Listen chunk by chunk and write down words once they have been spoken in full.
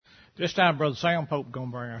This time, Brother Sam Pope is going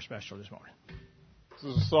to bring our special this morning. This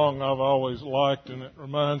is a song I've always liked, and it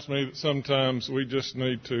reminds me that sometimes we just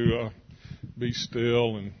need to be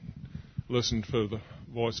still and listen for the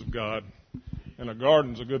voice of God. And a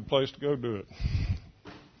garden's a good place to go do it.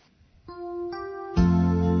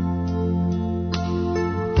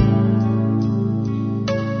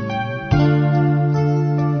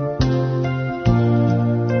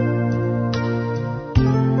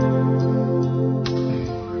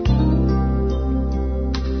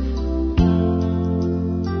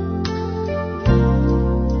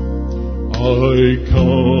 I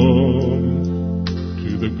come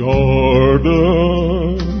to the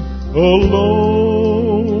garden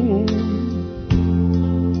alone,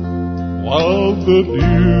 while the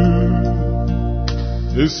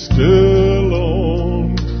dew is still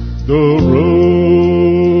on the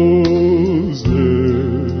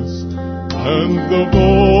roses, and the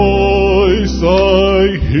voice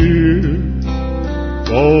I hear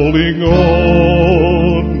falling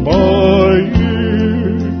on my ear,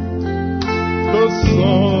 the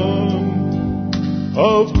Son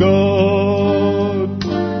of God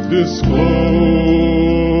discloses,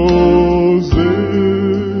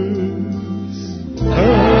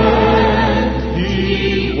 and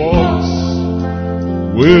He walks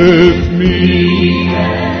with me,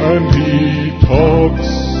 and He talks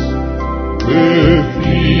with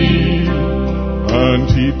me, and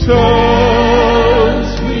He tells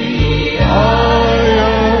me I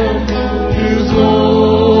am His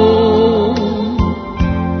own,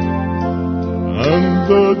 and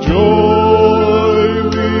the joy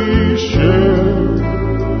we share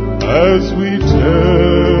as we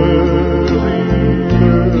tarry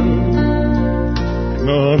there,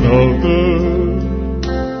 none other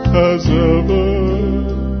has ever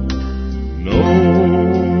known.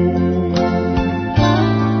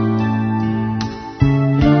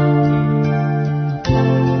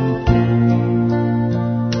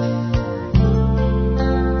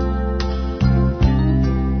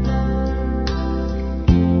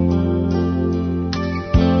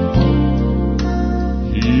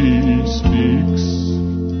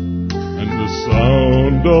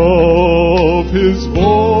 Of His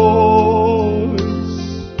voice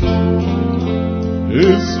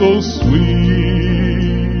is so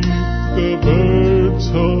sweet, the birds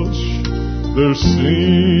hush their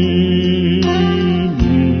singing,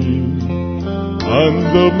 and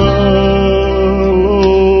the melody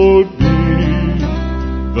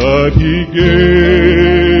that He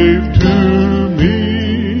gave to me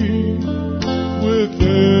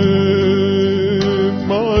within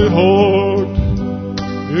my heart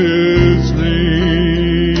is ringing,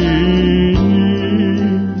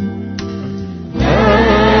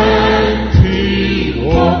 and He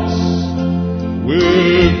walks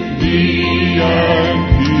with me, and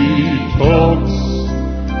He talks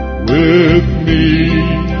with me,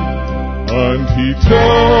 and He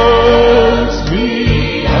tells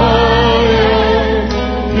me I am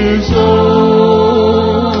His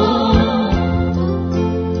own,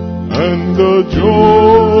 and the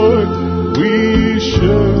joy we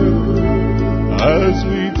share as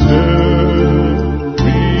we tarry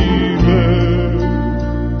there,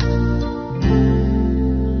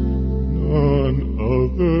 none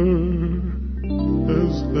other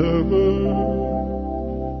has ever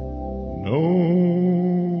known.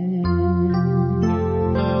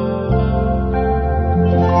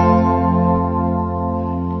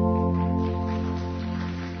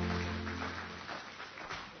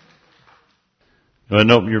 Go ahead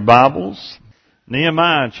and open your Bibles.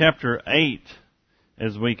 Nehemiah chapter 8,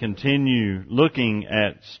 as we continue looking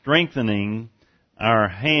at strengthening our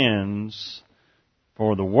hands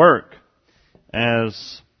for the work.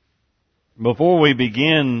 As before we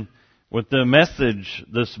begin with the message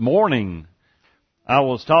this morning, I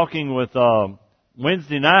was talking with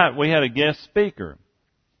Wednesday night, we had a guest speaker.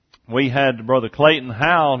 We had Brother Clayton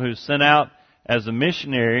Howell, who's sent out as a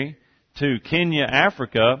missionary to Kenya,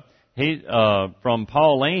 Africa. He from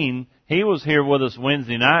Pauline. He was here with us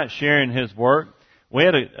Wednesday night sharing his work. We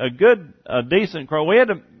had a decent crowd. We had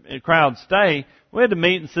a crowd stay. We had to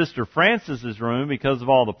meet in Sister Francis's room because of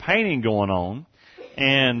all the painting going on.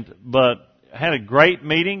 But had a great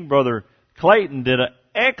meeting. Brother Clayton did an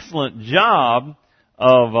excellent job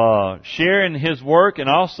of sharing his work and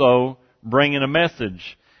also bringing a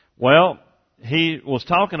message. Well, he was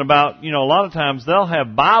talking about, a lot of times they'll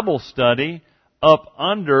have Bible study up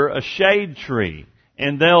under a shade tree.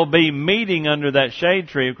 And they'll be meeting under that shade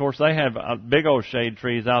tree. Of course, they have big old shade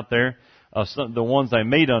trees out there, the ones they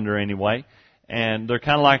meet under anyway. And they're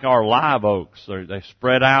kind of like our live oaks. They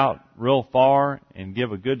spread out real far and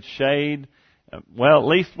give a good shade. Well, at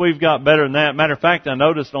least we've got better than that. Matter of fact, I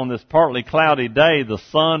noticed on this partly cloudy day, the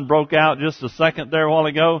sun broke out just a second there a while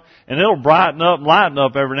ago, and it'll brighten up and lighten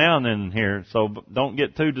up every now and then here, so don't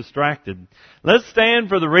get too distracted. Let's stand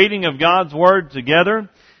for the reading of God's Word together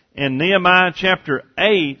in Nehemiah chapter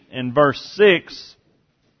 8 and verse 6,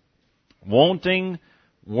 wanting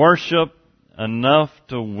worship enough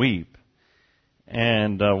to weep.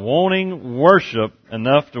 And wanting worship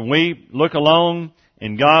enough to weep, look along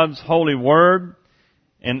in God's holy word.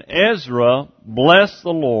 And Ezra blessed the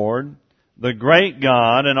Lord, the great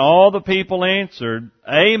God, and all the people answered,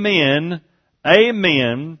 Amen,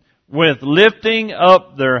 Amen, with lifting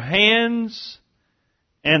up their hands,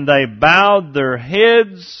 and they bowed their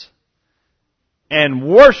heads and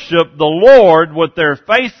worshiped the Lord with their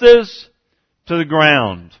faces to the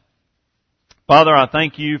ground. Father, I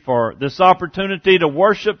thank you for this opportunity to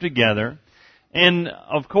worship together. And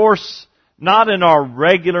of course, not in our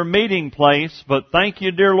regular meeting place, but thank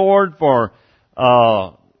you, dear Lord, for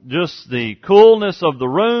just the coolness of the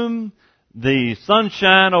room, the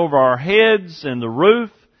sunshine over our heads and the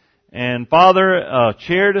roof, and Father, a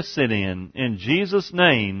chair to sit in. In Jesus'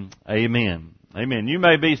 name, amen. Amen. You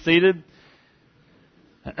may be seated.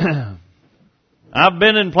 I've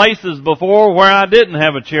been in places before where I didn't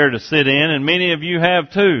have a chair to sit in, and many of you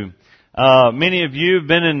have too. Many of you have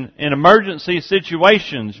been in emergency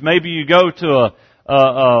situations. Maybe you go to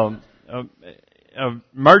a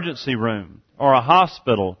emergency room or a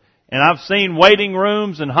hospital, and I've seen waiting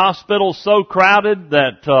rooms in hospitals so crowded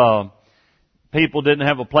that people didn't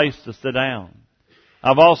have a place to sit down.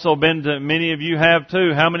 I've also been to, many of you have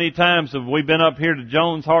too, how many times have we been up here to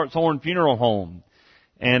Jones Hartshorn Funeral Home,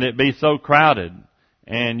 and it be so crowded,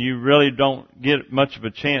 and you really don't get much of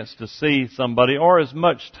a chance to see somebody or as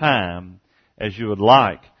much time as you would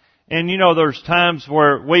like. And you know, there's times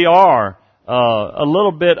where we are a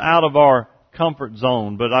little bit out of our comfort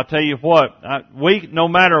zone, but I tell you what, no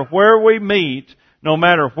matter where we meet, no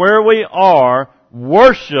matter where we are,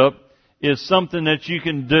 worship is something that you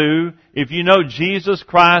can do if you know Jesus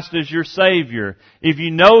Christ as your Savior. If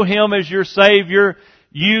you know Him as your Savior,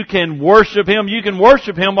 you can worship Him. You can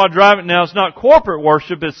worship Him while driving. Now, it's not corporate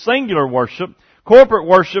worship, it's singular worship. Corporate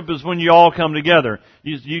worship is when you all come together.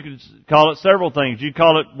 You can call it several things. You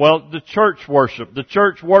call it, the church worship, the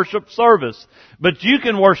church worship service. But you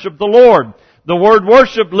can worship the Lord. The word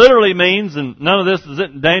worship literally means, and none of this is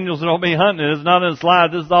it in Daniel's and Don't Be Hunting, it's not in the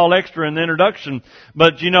slide, this is all extra in the introduction.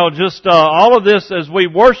 But all of this as we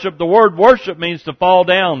worship, the word worship means to fall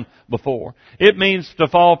down before. It means to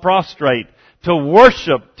fall prostrate. To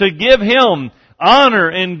worship, to give Him honor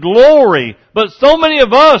and glory. But so many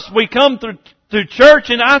of us, we come through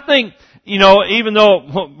church, and I think, even though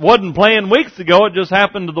it wasn't planned weeks ago, it just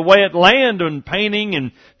happened to the way it landed, and painting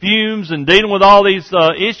and fumes and dealing with all these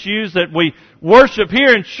issues that we worship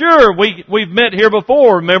here. And sure, we've met here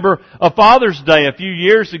before. Remember a Father's Day a few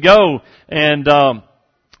years ago, and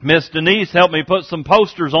Miss Denise helped me put some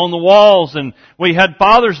posters on the walls, and we had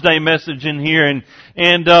Father's Day message in here.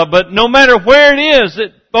 But no matter where it is,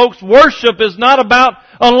 folks, worship is not about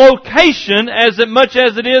a location as much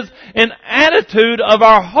as it is an attitude of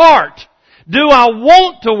our heart. Do I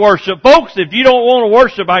want to worship? Folks, if you don't want to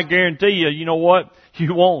worship, I guarantee you, you know what?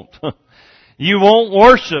 You won't. You won't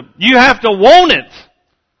worship. You have to want it.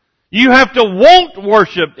 You have to want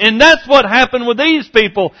worship. And that's what happened with these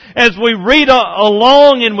people. As we read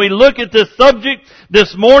along and we look at this subject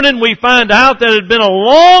this morning, we find out that it had been a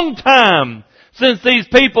long time since these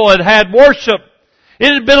people had worship.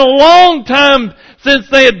 It had been a long time since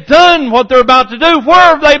they had done what they're about to do.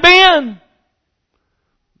 Where have they been?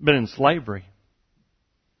 Been in slavery.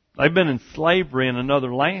 They've been in slavery in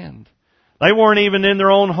another land. They weren't even in their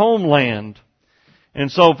own homeland.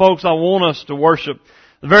 And so, folks, I want us to worship.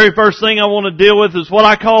 The very first thing I want to deal with is what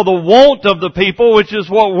I call the want of the people, which is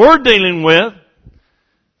what we're dealing with.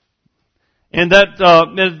 And that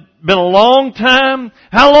has been a long time.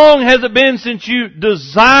 How long has it been since you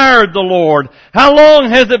desired the Lord? How long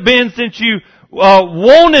has it been since you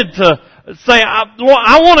wanted to say,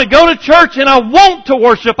 I want to go to church and I want to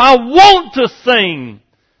worship. I want to sing.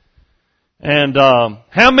 And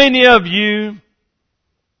how many of you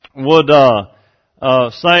would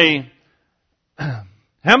say,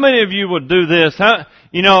 how many of you would do this? How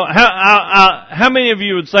many of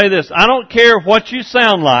you would say this? I don't care what you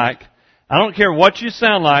sound like. I don't care what you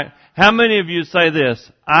sound like. How many of you say this?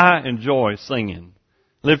 I enjoy singing.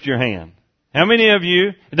 Lift your hand. How many of you,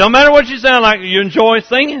 it don't matter what you sound like, you enjoy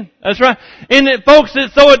singing? That's right. And folks,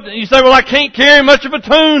 you say, well, I can't carry much of a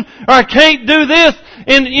tune, or I can't do this.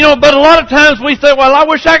 And, but a lot of times we say, well, I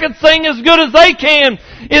wish I could sing as good as they can.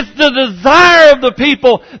 It's the desire of the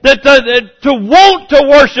people that to want to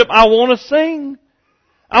worship. I want to sing.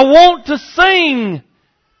 I want to sing.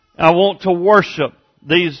 I want to worship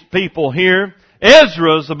these people here.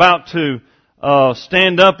 Ezra's about to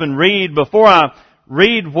stand up and read. Before I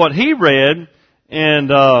read what he read,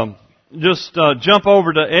 and just jump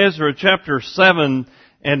over to Ezra chapter 7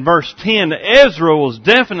 and verse 10. Ezra was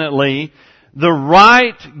definitely the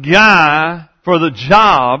right guy for the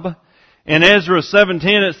job. In Ezra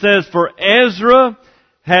 7:10 it says, for Ezra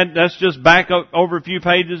had, that's just back up over a few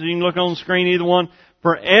pages, you can look on the screen either one.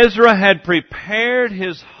 For Ezra had prepared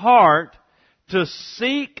his heart to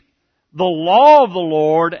seek the law of the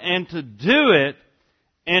Lord and to do it,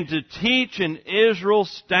 and to teach in Israel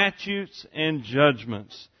statutes and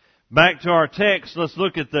judgments. Back to our text, let's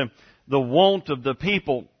look at the want of the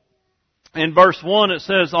people. In verse 1 it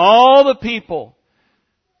says, all the people,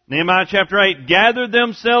 Nehemiah chapter 8, gathered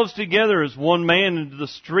themselves together as one man into the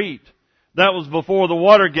street. That was before the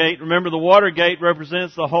water gate. Remember, the water gate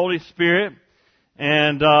represents the Holy Spirit.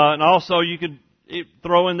 And also you could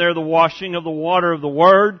throw in there the washing of the water of the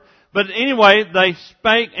Word. But anyway, they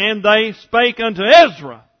spake unto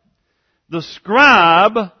Ezra, the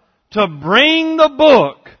scribe, to bring the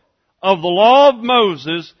book of the law of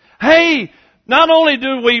Moses. Hey, not only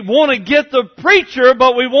do we want to get the preacher,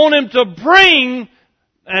 but we want him to bring,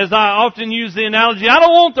 as I often use the analogy, I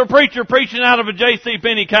don't want the preacher preaching out of a J.C.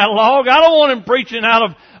 Penney catalog. I don't want him preaching out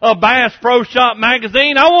of a Bass Pro Shop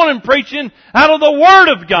magazine. I want him preaching out of the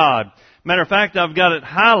Word of God. Matter of fact, I've got it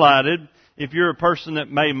highlighted. If you're a person that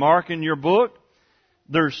may mark in your book,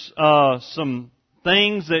 there's some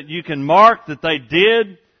things that you can mark that they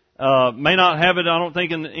did. May not have it, I don't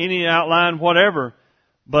think, in any outline, whatever,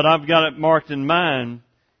 but I've got it marked in mine.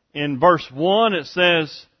 In verse 1 it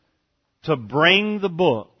says, to bring the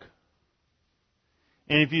book.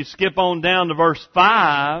 And if you skip on down to verse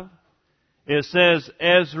 5, it says,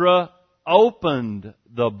 Ezra opened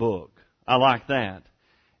the book. I like that.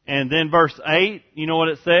 And then verse 8, you know what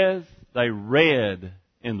it says? They read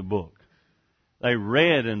in the book. They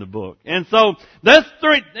read in the book. And so, that's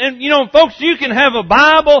three, and folks, you can have a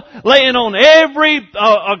Bible laying on every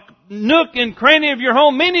nook and cranny of your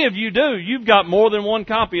home. Many of you do. You've got more than one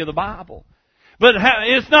copy of the Bible. But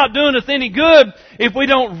it's not doing us any good if we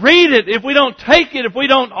don't read it, if we don't take it, if we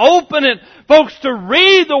don't open it. Folks, to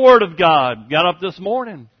read the Word of God. Got up this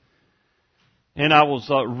morning and I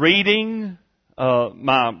was reading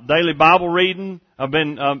my daily Bible reading. I've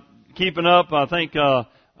been keeping up. I think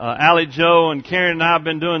Allie Joe and Karen and I have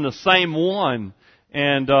been doing the same one.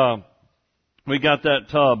 And we got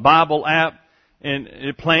that Bible app, and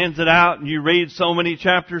it plans it out, and you read so many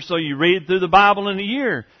chapters, so you read through the Bible in a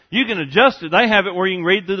year. You can adjust it. They have it where you can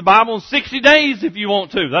read through the Bible in 60 days if you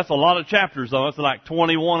want to. That's a lot of chapters, though. It's like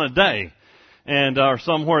 21 a day, and or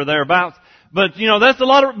somewhere thereabouts. But, that's a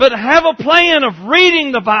lot of, but have a plan of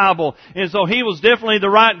reading the Bible. And so he was definitely the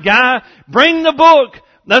right guy. Bring the book.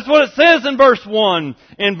 That's what it says in verse 1.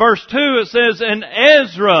 In verse 2 it says, and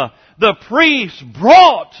Ezra, the priest,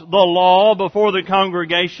 brought the law before the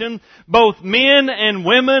congregation, both men and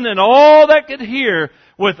women and all that could hear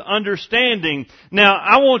with understanding. Now,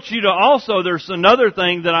 I want you to also, there's another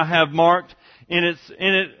thing that I have marked, and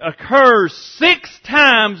it occurs 6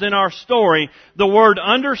 times in our story. The word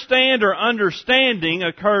understand or understanding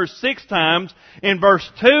occurs 6 times. In verse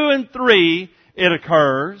 2 and 3, it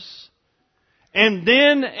occurs. And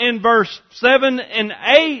then in verse 7 and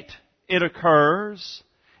 8, it occurs.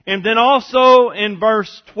 And then also in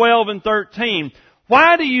verse 12 and 13.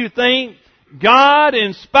 Why do you think God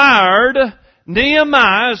inspired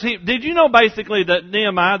Nehemiah? Did you know basically that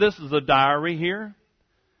Nehemiah, this is a diary here?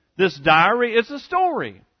 This diary is a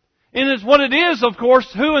story. And it's what it is, of course,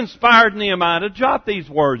 who inspired Nehemiah to jot these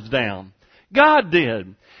words down? God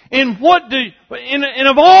did. And and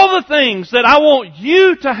of all the things that I want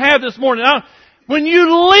you to have this morning, when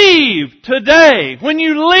you leave today, when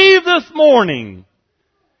you leave this morning,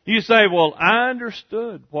 you say, well, I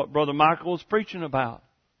understood what Brother Michael was preaching about.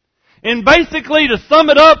 And basically, to sum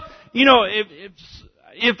it up,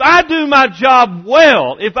 if I do my job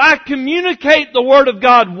well, if I communicate the Word of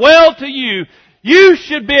God well to you, you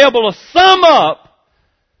should be able to sum up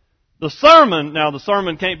the sermon. Now, the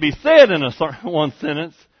sermon can't be said in one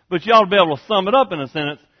sentence, but you ought to be able to sum it up in a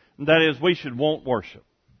sentence, and that is, we should want worship.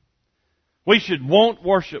 We should want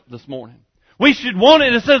worship this morning. We should want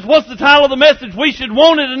it. It says, what's the title of the message? We should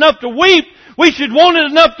want it enough to weep. We should want it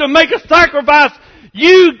enough to make a sacrifice.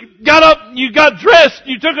 You got up, you got dressed,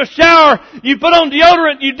 you took a shower, you put on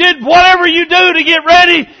deodorant, you did whatever you do to get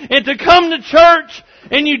ready and to come to church.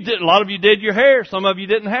 And you did, a lot of you did your hair, some of you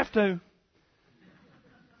didn't have to.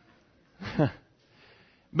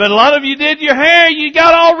 But a lot of you did your hair, you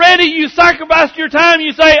got all ready, you sacrificed your time,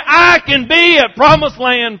 you say, I can be at Promised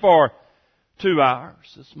Land for 2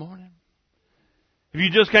 hours this morning. If you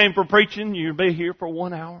just came for preaching, you'll be here for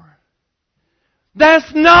 1 hour.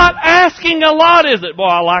 That's not asking a lot, is it? Boy,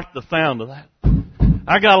 I like the sound of that.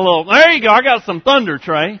 There you go, I got some thunder,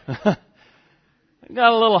 Trey. I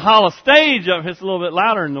got a little hollow stage up, it's a little bit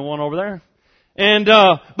louder than the one over there. And,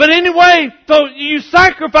 but anyway, so you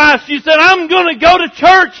sacrificed, you said, I'm gonna go to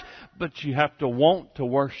church, but you have to want to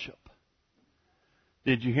worship.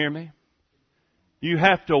 Did you hear me? You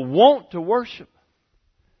have to want to worship.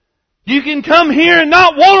 You can come here and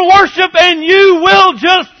not want to worship and you will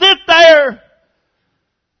just sit there.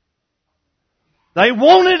 They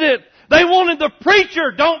wanted it. They wanted the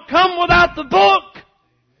preacher. Don't come without the book.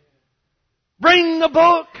 Bring the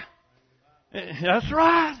book. That's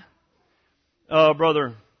right.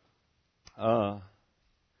 Brother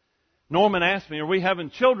Norman asked me, are we having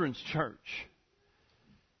children's church?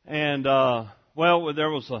 And, well, there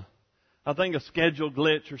was I think a schedule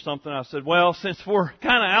glitch or something. I said, well, since we're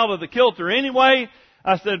kind of out of the kilter anyway,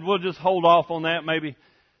 I said, we'll just hold off on that, maybe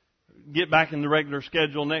get back in the regular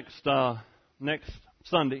schedule next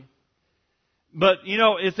Sunday. But, you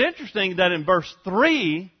know, it's interesting that in verse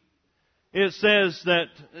 3, it says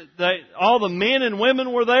that all the men and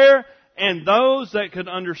women were there and those that could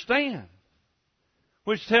understand.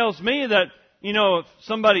 Which tells me that, you know, if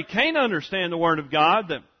somebody can't understand the Word of God,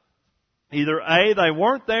 that either A, they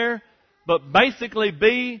weren't there, but basically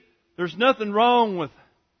B, there's nothing wrong with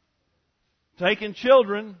taking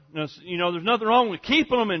children. You know, there's nothing wrong with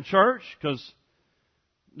keeping them in church because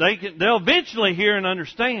they'll eventually hear and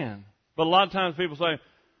understand. But a lot of times people say,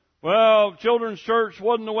 well, children's church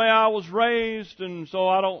wasn't the way I was raised and so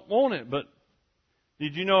I don't want it. But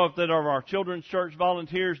did you know if that our children's church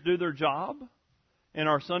volunteers do their job and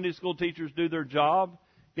our Sunday school teachers do their job,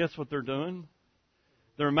 guess what they're doing?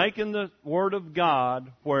 They're making the Word of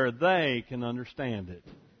God where they can understand it.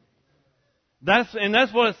 That's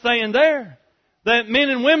what it's saying there. That men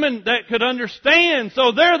and women that could understand.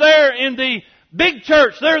 So they're there in the big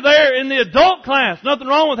church. They're there in the adult class. Nothing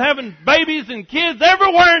wrong with having babies and kids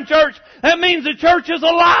everywhere in church. That means the church is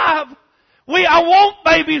alive. I want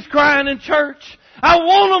babies crying in church. I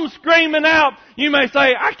want them screaming out. You may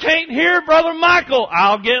say, I can't hear Brother Michael.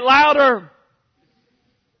 I'll get louder.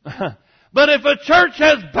 But if a church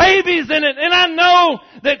has babies in it, and I know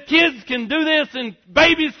that kids can do this and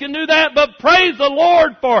babies can do that, but praise the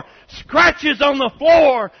Lord for scratches on the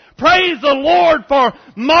floor. Praise the Lord for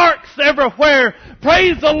marks everywhere.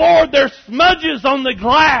 Praise the Lord there's smudges on the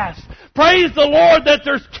glass. Praise the Lord that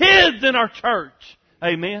there's kids in our church.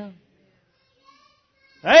 Amen.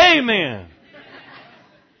 Amen.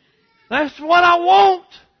 That's what I want.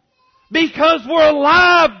 Because we're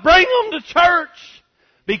alive, bring them to church.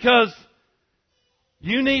 Because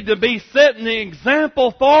you need to be setting the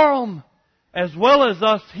example for them as well as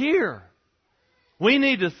us here. We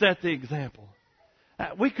need to set the example.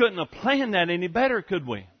 We couldn't have planned that any better, could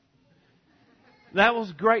we? That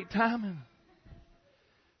was great timing.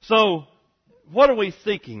 So, what are we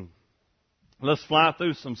seeking? Let's fly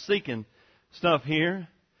through some seeking stuff here.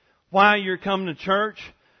 Why you're coming to church,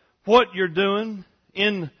 what you're doing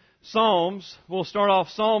in Psalms. We'll start off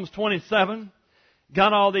Psalms 27.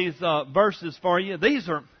 Got all these verses for you. These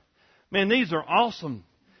are awesome.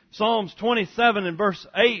 Psalms 27 and verse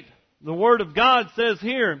 8. The Word of God says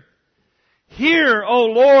here, Hear, O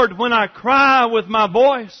Lord, when I cry with my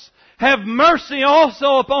voice. Have mercy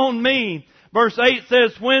also upon me. Verse 8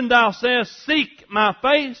 says, When thou sayest, Seek my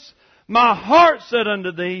face, my heart said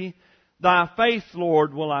unto thee, Thy face,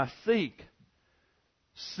 Lord, will I seek.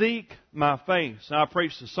 Seek my face. I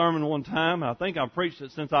preached a sermon one time. I think I've preached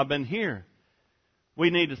it since I've been here. We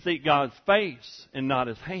need to seek God's face and not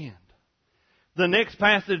His hand. The next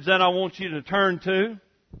passage that I want you to turn to,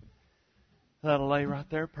 that'll lay right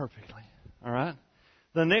there perfectly. All right?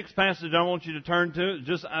 The next passage I want you to turn to,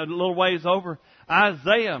 just a little ways over,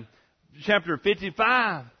 Isaiah chapter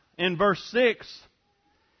 55 in verse 6.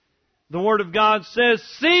 The Word of God says,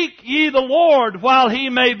 Seek ye the Lord while He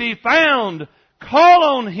may be found.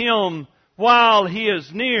 Call on Him while He is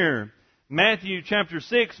near. Matthew chapter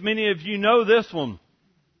 6, many of you know this one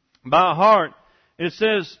by heart. It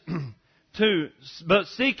says, But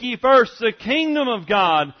seek ye first the kingdom of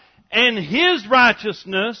God and His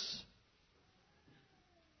righteousness,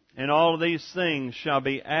 and all of these things shall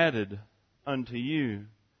be added unto you.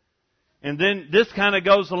 And then this kind of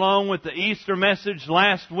goes along with the Easter message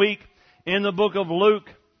last week in the book of Luke,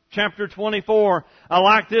 chapter 24. I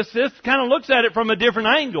like this. This kind of looks at it from a different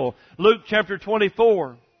angle. Luke chapter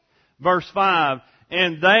 24, verse 5.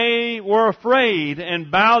 And they were afraid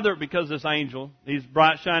and bowed their, because this angel, he's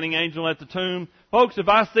bright shining angel at the tomb. Folks, if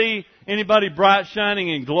I see anybody bright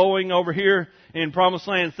shining and glowing over here in Promised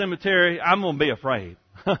Land Cemetery, I'm going to be afraid.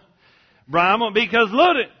 Because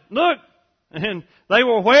look. And they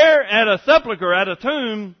were where? At a sepulcher, at a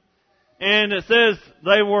tomb. And it says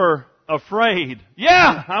they were afraid.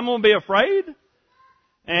 Yeah, I'm going to be afraid.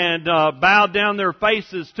 And bowed down their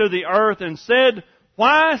faces to the earth and said,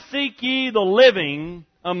 why seek ye the living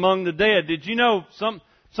among the dead? Did you know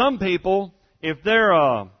some people, if they're,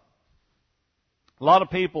 a lot of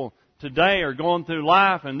people today are going through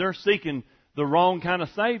life and they're seeking the wrong kind of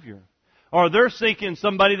Savior. Or they're seeking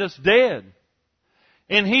somebody that's dead.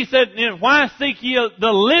 And he said, why seek ye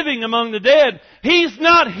the living among the dead? He's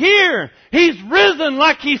not here. He's risen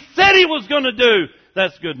like he said he was going to do.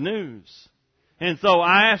 That's good news. And so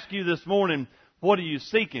I ask you this morning, what are you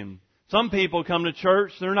seeking? Some people come to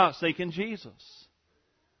church, they're not seeking Jesus.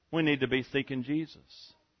 We need to be seeking Jesus.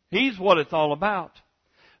 He's what it's all about.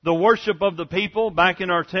 The worship of the people, back in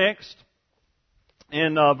our text,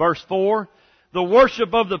 in verse 4, the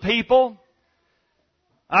worship of the people,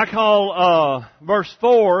 I call verse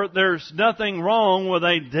 4, there's nothing wrong with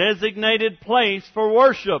a designated place for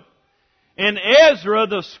worship. And Ezra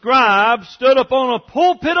the scribe stood upon a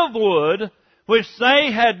pulpit of wood, which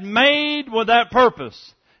they had made with that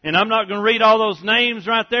purpose. And I'm not going to read all those names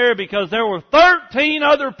right there because there were 13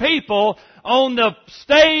 other people on the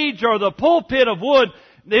stage or the pulpit of wood.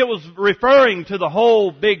 It was referring to the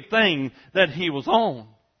whole big thing that he was on.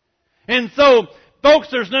 And so, folks,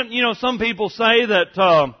 there's not, some people say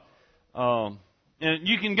that, and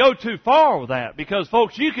you can go too far with that because,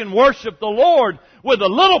 folks, you can worship the Lord with a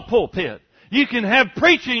little pulpit. You can have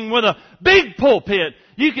preaching with a big pulpit.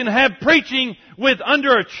 You can have preaching with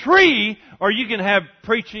under a tree, or you can have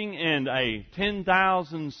preaching in a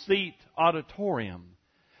 10,000 seat auditorium.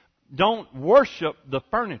 Don't worship the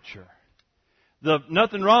furniture.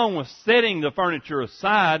 Nothing wrong with setting the furniture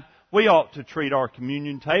aside. We ought to treat our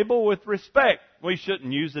communion table with respect. We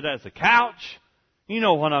shouldn't use it as a couch. You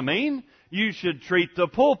know what I mean? You should treat the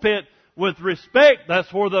pulpit with respect.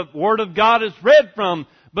 That's where the Word of God is read from.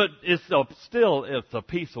 But it's a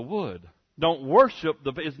piece of wood. Don't worship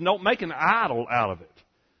don't make an idol out of it.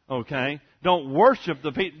 Okay? Don't worship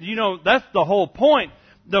the piece. That's the whole point.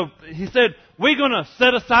 He said, we're going to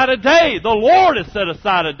set aside a day. The Lord has set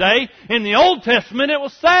aside a day. In the Old Testament, it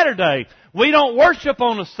was Saturday. We don't worship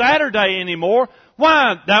on a Saturday anymore.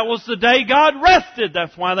 Why? That was the day God rested.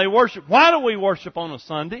 That's why they worship. Why do we worship on a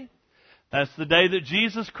Sunday? That's the day that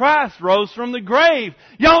Jesus Christ rose from the grave.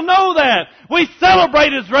 Y'all know that. We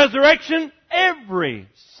celebrate His resurrection every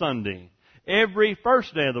Sunday. Every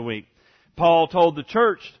first day of the week. Paul told the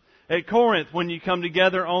church at Corinth, when you come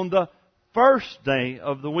together on the first day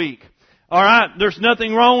of the week. Alright, there's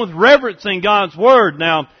nothing wrong with reverencing God's Word.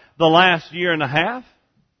 Now, the last year and a half,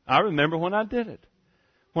 I remember when I did it.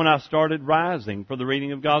 When I started rising for the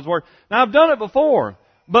reading of God's Word. Now, I've done it before,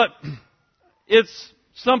 but it's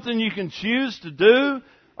something you can choose to do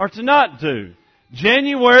or to not do.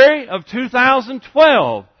 January of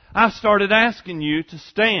 2012, I started asking you to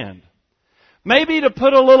stand. Maybe to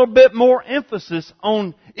put a little bit more emphasis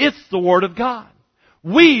on it's the Word of God.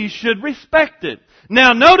 We should respect it.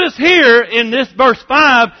 Now notice here in this verse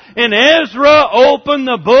 5, and Ezra opened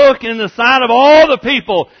the book in the sight of all the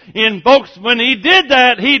people. And folks, when he did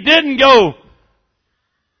that, he didn't go.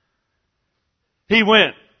 He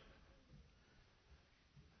went.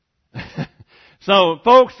 So,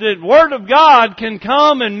 folks, the Word of God can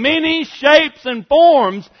come in many shapes and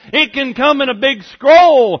forms. It can come in a big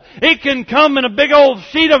scroll. It can come in a big old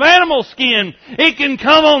sheet of animal skin. It can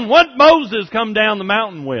come on what Moses come down the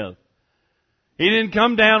mountain with. He didn't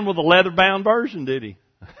come down with a leather-bound version, did he?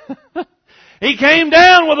 He came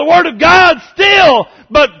down with the Word of God still.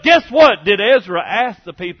 But guess what? Did Ezra ask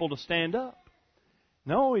the people to stand up?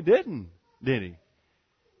 No, he didn't, did he?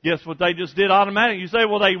 Guess what they just did automatically? You say,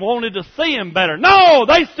 well, they wanted to see him better. No,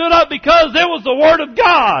 they stood up because it was the Word of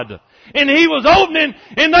God. And he was opening,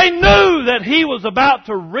 and they knew that he was about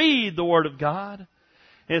to read the Word of God.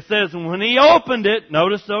 It says, and when he opened it,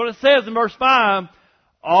 notice what it says in verse 5,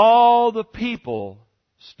 all the people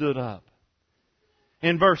stood up.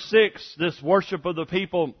 In verse 6, this worship of the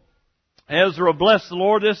people, Ezra blessed the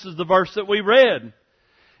Lord. This is the verse that we read.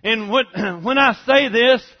 And when I say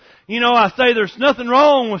this, I say there's nothing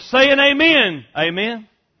wrong with saying amen. Amen?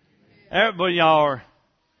 Everybody, y'all are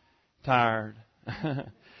tired.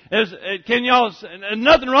 Can y'all,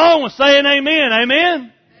 nothing wrong with saying amen.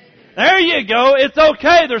 Amen? There you go. It's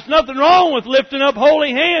okay. There's nothing wrong with lifting up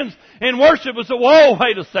holy hands in worship. It's whoa,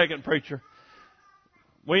 wait a second, preacher.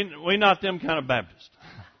 We not them kind of Baptists.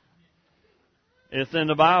 It's in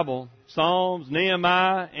the Bible, Psalms,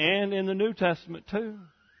 Nehemiah, and in the New Testament too.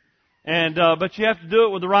 And, but you have to do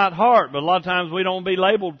it with the right heart. But a lot of times we don't be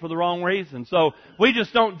labeled for the wrong reason. So we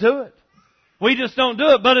just don't do it. We just don't do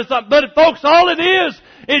it. But folks, all it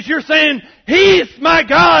is you're saying, He's my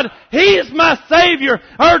God. He's my Savior.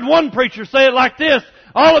 I heard one preacher say it like this.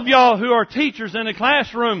 All of y'all who are teachers in a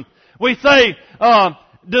classroom, we say,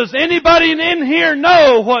 does anybody in here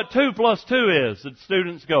know what 2 plus 2 is? The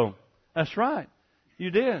students go, that's right.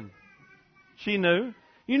 You did. She knew.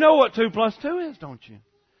 You know what 2 plus 2 is, don't you?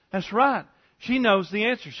 That's right. She knows the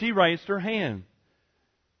answer. She raised her hand.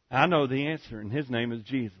 I know the answer, and His name is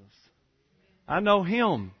Jesus. I know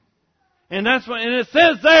Him. And that's what, and it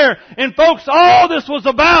says there, and folks, all this was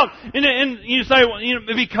about, and you say, well,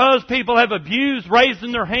 because people have abused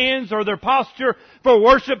raising their hands or their posture for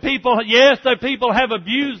worship, yes, people have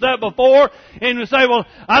abused that before, and you say, well,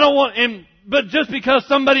 I don't want, but just because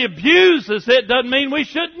somebody abuses it doesn't mean we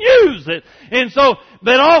shouldn't use it. And so,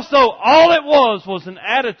 but also, all it was an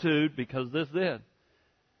attitude, because this did.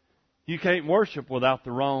 You can't worship without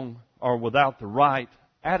the wrong or without the right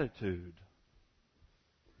attitude.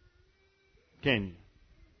 Can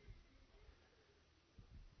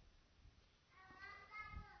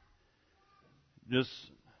you? Just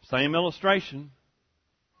same illustration.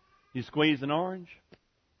 You squeeze an orange,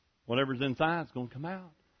 whatever's inside is going to come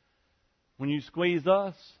out. When you squeeze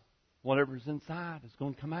us, whatever's inside is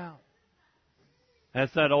going to come out.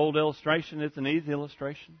 That's that old illustration. It's an easy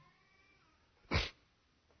illustration.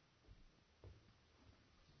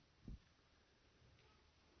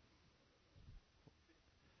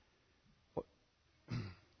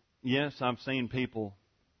 Yes, I've seen people,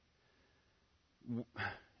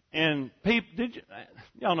 and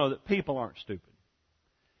y'all know that people aren't stupid.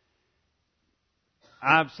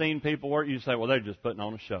 I've seen people work. You say, well, they're just putting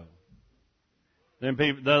on a show. Then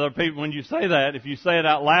the other people, when you say that, if you say it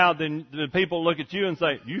out loud, then the people look at you and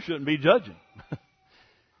say, you shouldn't be judging.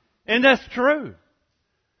 And that's true.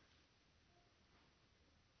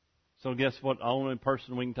 So guess what? The only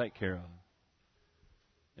person we can take care of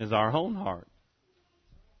is our own heart.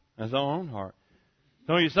 That's our own heart.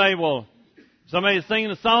 So you say, well, somebody's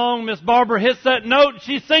singing a song, Miss Barbara hits that note, and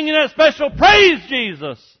she's singing that special praise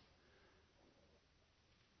Jesus.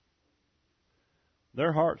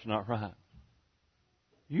 Their heart's not right.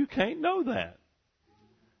 You can't know that.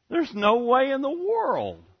 There's no way in the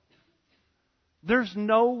world. There's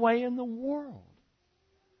no way in the world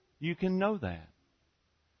you can know that.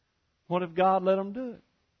 What if God let them do it?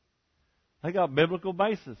 They got biblical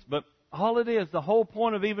basis. But all it is, the whole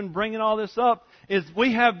point of even bringing all this up is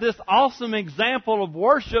we have this awesome example of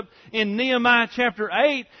worship in Nehemiah chapter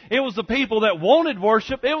 8. It was the people that wanted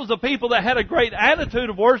worship. It was the people that had a great attitude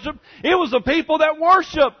of worship. It was the people that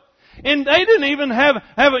worshiped. And they didn't even have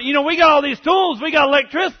we got all these tools. We got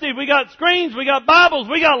electricity. We got screens. We got Bibles.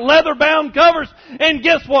 We got leather-bound covers. And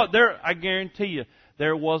guess what? I guarantee you,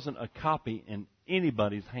 there wasn't a copy in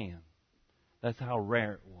anybody's hand. That's how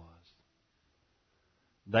rare it was.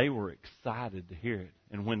 They were excited to hear it.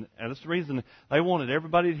 And that's the reason they wanted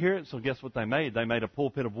everybody to hear it. So guess what they made? They made a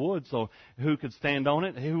pulpit of wood. So who could stand on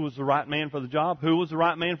it? Who was the right man for the job? Who was the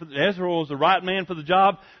right man Ezra was the right man for the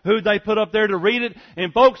job. Who'd they put up there to read it?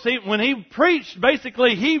 And folks, when he preached,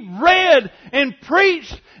 basically he read and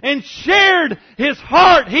preached and shared his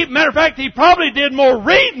heart. Matter of fact, he probably did more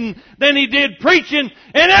reading than he did preaching.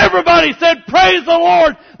 And everybody said, praise the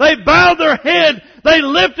Lord. They bowed their head. They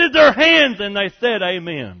lifted their hands and they said,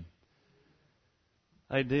 amen.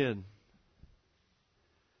 They did.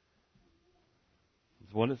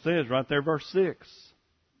 That's what it says right there, verse 6.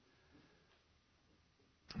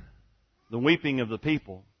 The weeping of the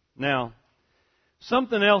people. Now,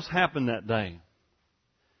 something else happened that day.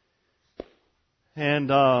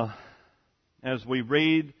 And as we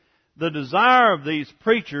read, the desire of these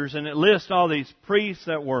preachers, and it lists all these priests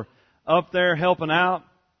that were up there helping out,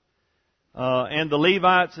 and the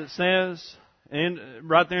Levites, it says, and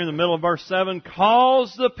right there in the middle of verse 7,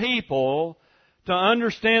 caused the people to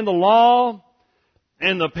understand the law,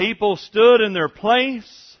 and the people stood in their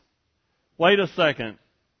place. Wait a second.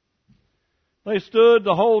 They stood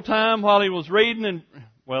the whole time while he was reading, and,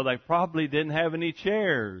 well, they probably didn't have any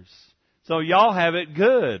chairs. So y'all have it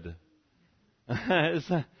good.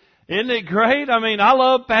 Isn't it great? I mean, I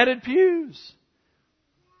love padded pews.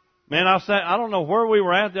 Man, I don't know where we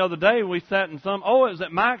were at the other day. We sat in it was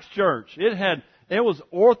at Mike's church. It had It was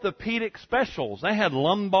orthopedic specials. They had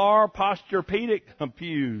lumbar posturepedic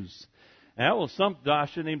pews. That was something. I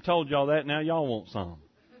shouldn't even told y'all that. Now y'all want some.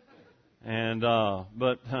 And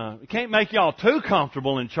but it can't make y'all too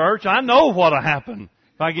comfortable in church. I know what'll happen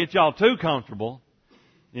if I get y'all too comfortable.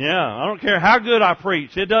 Yeah, I don't care how good I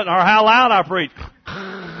preach. It doesn't, or how loud I preach.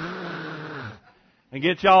 And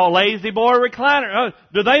get y'all lazy boy recliner.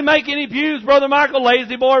 Do they make any pews, Brother Michael,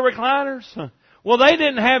 lazy boy recliners? Well, they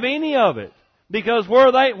didn't have any of it. Because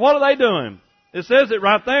what are they doing? It says it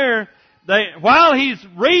right there. While he's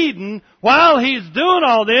reading, while he's doing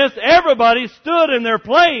all this, everybody stood in their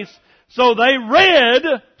place. So they read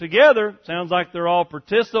together. Sounds like they're all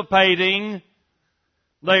participating.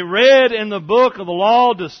 They read in the book of the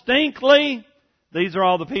law distinctly. These are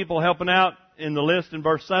all the people helping out in the list in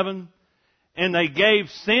verse 7. And they gave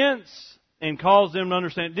sense and caused them to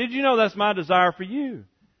understand. Did you know that's my desire for you?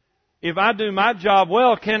 If I do my job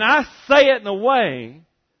well, can I say it in a way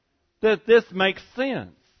that this makes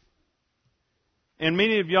sense? And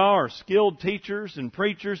many of y'all are skilled teachers and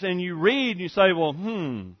preachers, and you read and you say, well,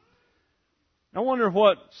 I wonder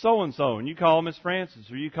what so-and-so, and you call Miss Francis,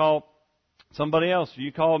 or you call somebody else, or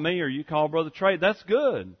you call me, or you call Brother Trey. That's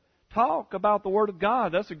good. Talk about the Word of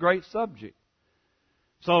God. That's a great subject.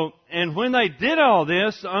 So, and when they did all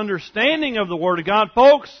this, understanding of the Word of God,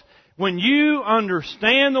 folks, when you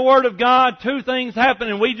understand the Word of God, two things happen,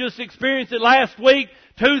 and we just experienced it last week.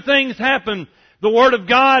 Two things happen. The Word of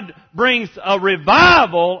God brings a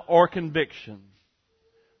revival or conviction.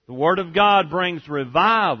 The Word of God brings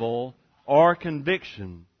revival or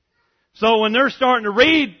conviction. So when they're starting to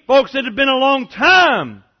read, folks, it had been a long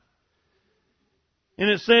time. And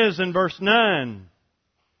it says in verse 9,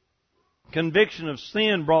 conviction of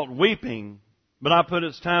sin brought weeping, but I put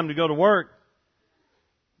it's time to go to work.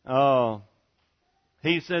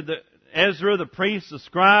 He said that Ezra, the priest, the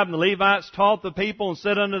scribe, and the Levites taught the people and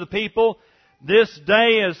said unto the people, this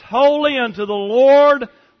day is holy unto the Lord.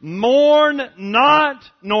 Mourn not,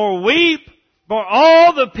 nor weep. For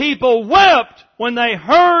all the people wept when they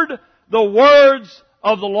heard the words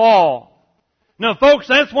of the law. Now, folks,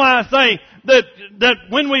 that's why I say that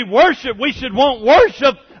when we worship, we should want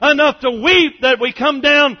worship enough to weep that we come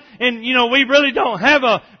down and, we really don't have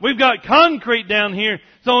we've got concrete down here.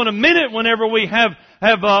 So in a minute, whenever we have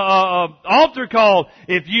a altar call,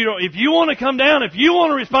 if you want to come down, if you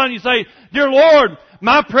want to respond, you say, Dear Lord,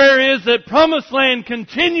 my prayer is that Promised Land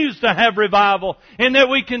continues to have revival and that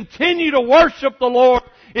we continue to worship the Lord.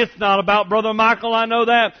 It's not about Brother Michael, I know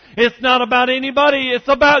that. It's not about anybody. It's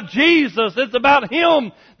about Jesus. It's about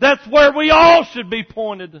Him. That's where we all should be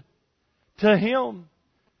pointed, to Him.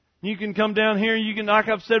 You can come down here and you can, like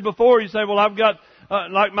I've said before, you say, well, I've got,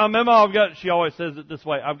 like my mama, she always says it this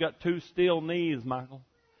way, I've got two steel knees, Michael.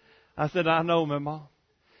 I said, I know, Mama.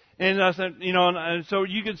 And I said, and so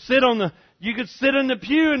you could sit in the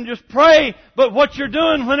pew and just pray, but what you're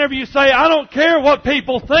doing whenever you say, I don't care what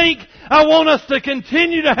people think, I want us to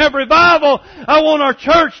continue to have revival, I want our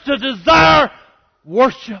church to desire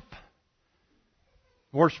worship.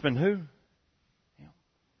 Worshiping who?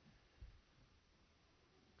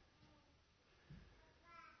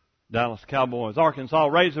 Dallas Cowboys, Arkansas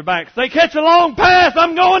Razorbacks, they catch a long pass,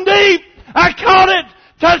 I'm going deep, I caught it,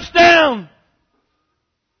 touchdown.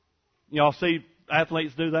 Y'all see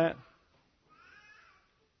athletes do that?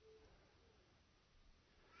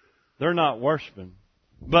 They're not worshiping.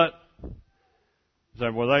 But,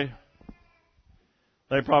 well,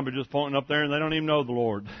 they probably just pointing up there and they don't even know the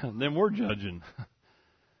Lord. Then we're judging.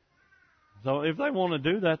 So if they want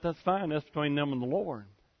to do that, that's fine. That's between them and the Lord.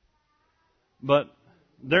 But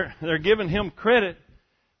they're giving Him credit.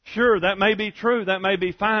 Sure, that may be true. That may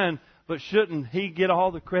be fine. But shouldn't He get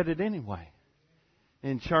all the credit anyway?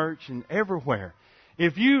 In church and everywhere.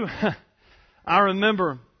 I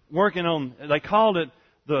remember working on, they called it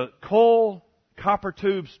the coil copper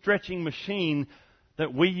tube stretching machine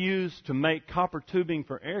that we used to make copper tubing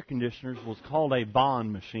for air conditioners was called a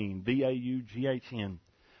Baughn machine, Baughn,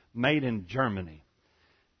 made in Germany.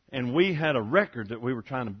 And we had a record that we were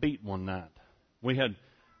trying to beat one night. We had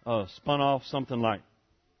spun off something like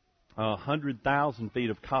 100,000 feet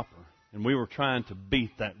of copper, and we were trying to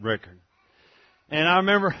beat that record. And I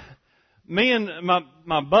remember me and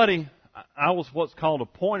my buddy, I was what's called a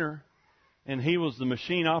pointer, and he was the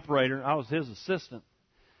machine operator. I was his assistant.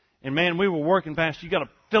 And man, we were working fast. You got to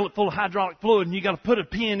fill it full of hydraulic fluid, and you got to put a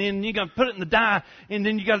pin in, and you got to put it in the die, and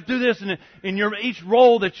then you got to do this, and each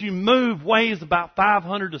roll that you move weighs about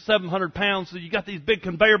 500 to 700 pounds. So you got these big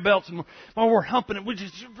conveyor belts, and we're humping it.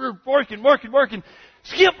 We're working.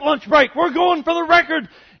 Skip lunch break. We're going for the record.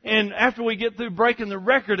 And after we get through breaking the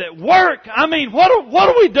record at work, I mean, what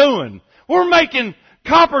are we doing? We're making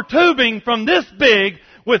copper tubing from this big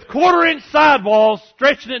with 1/4-inch sidewalls,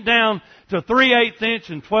 stretching it down to 3/8 inch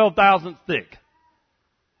and 12 thousandths thick.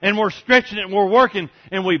 And we're stretching it and we're working,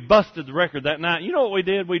 and we busted the record that night. You know what we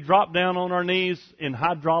did? We dropped down on our knees in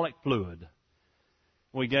hydraulic fluid.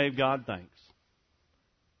 We gave God thanks.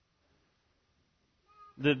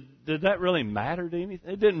 Did that really matter to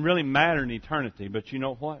anything? It didn't really matter in eternity, but you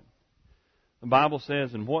know what? The Bible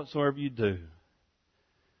says, and whatsoever you do,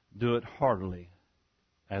 do it heartily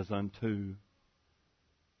as unto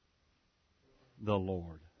the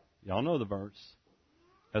Lord. Y'all know the verse.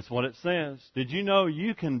 That's what it says. Did you know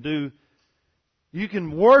you can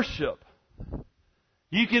worship?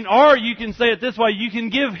 You can say it this way, you can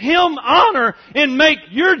give Him honor and make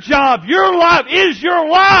your job, your life, is your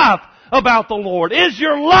life about the Lord? Is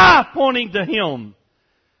your life pointing to Him?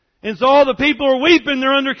 And so all the people are weeping,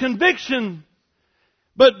 they're under conviction.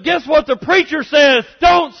 But guess what the preacher says?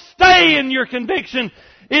 Don't stay in your conviction.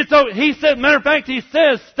 He said, matter of fact, he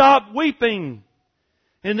says, stop weeping.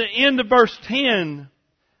 In the end of verse 10,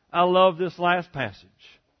 I love this last passage.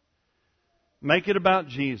 Make it about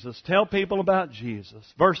Jesus. Tell people about Jesus.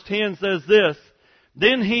 Verse 10 says this,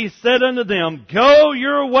 Then He said unto them, Go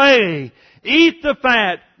your way, eat the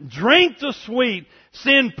fat, drink the sweet,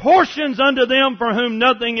 send portions unto them for whom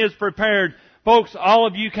nothing is prepared. Folks, all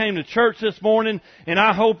of you came to church this morning, and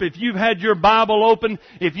I hope if you've had your Bible open,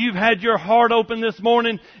 if you've had your heart open this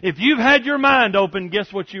morning, if you've had your mind open,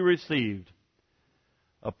 guess what you received?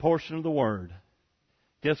 A portion of the Word.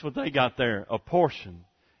 Guess what they got there? A portion.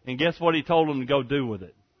 And guess what He told them to go do with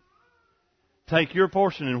it? Take your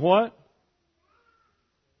portion and what?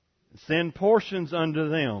 Send portions unto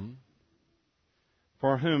them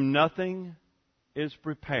for whom nothing is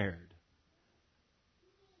prepared.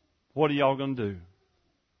 What are y'all going to do?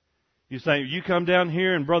 You say, you come down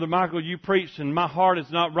here and Brother Michael, you preached and my heart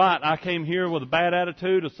is not right. I came here with a bad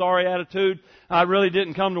attitude, a sorry attitude. I really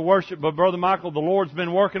didn't come to worship, but Brother Michael, the Lord's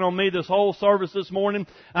been working on me this whole service this morning.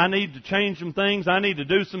 I need to change some things. I need to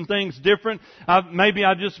do some things different.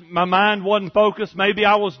 My mind wasn't focused. Maybe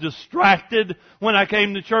I was distracted when I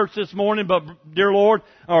came to church this morning, but dear Lord,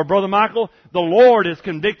 or Brother Michael, the Lord is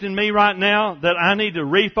convicting me right now that I need to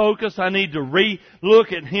refocus. I need to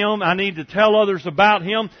re-look at Him. I need to tell others about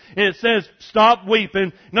Him. It says, stop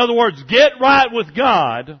weeping. In other words, get right with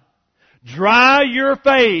God. Dry your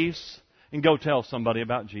face and go tell somebody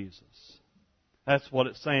about Jesus. That's what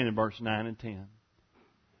it's saying in verse 9 and 10.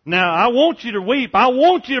 Now, I want you to weep. I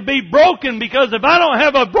want you to be broken, because if I don't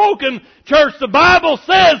have a broken church, the Bible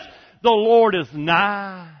says the Lord is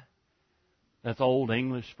nigh. That's Old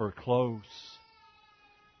English for close.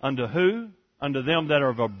 Unto who? Unto them that are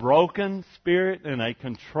of a broken spirit and a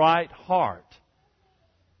contrite heart.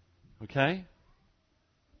 Okay?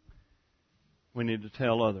 We need to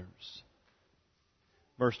tell others.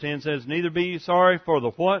 Verse 10 says, Neither be ye sorry, for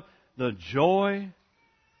the what? The joy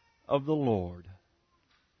of the Lord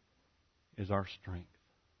is our strength.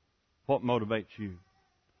 What motivates you?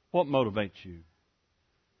 What motivates you?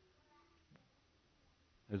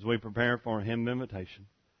 As we prepare for a hymn of invitation,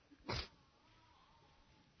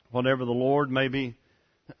 whatever the Lord may be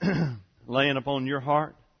laying upon your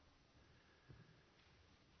heart,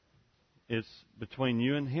 it's between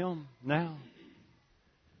you and Him now.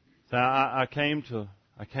 So I came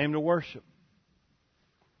to worship.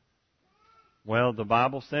 Well, the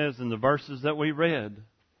Bible says in the verses that we read,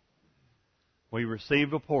 we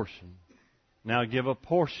receive a portion. Now give a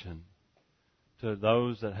portion to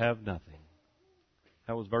those that have nothing.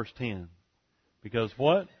 That was verse 10. Because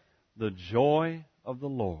what? The joy of the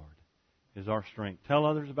Lord is our strength. Tell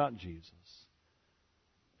others about Jesus.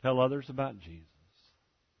 Tell others about Jesus.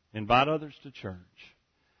 Invite others to church.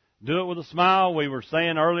 Do it with a smile. We were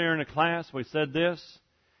saying earlier in the class, we said this.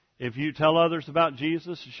 If you tell others about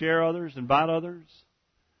Jesus, share others, invite others,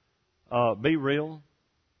 be real.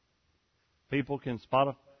 People can spot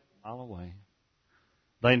a mile away.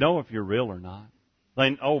 They know if you're real or not.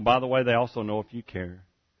 By the way, they also know if you care.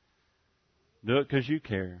 Do it because you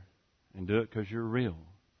care, and do it because you're real.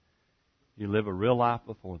 You live a real life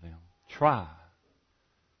before them. Try.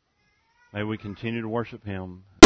 May we continue to worship Him.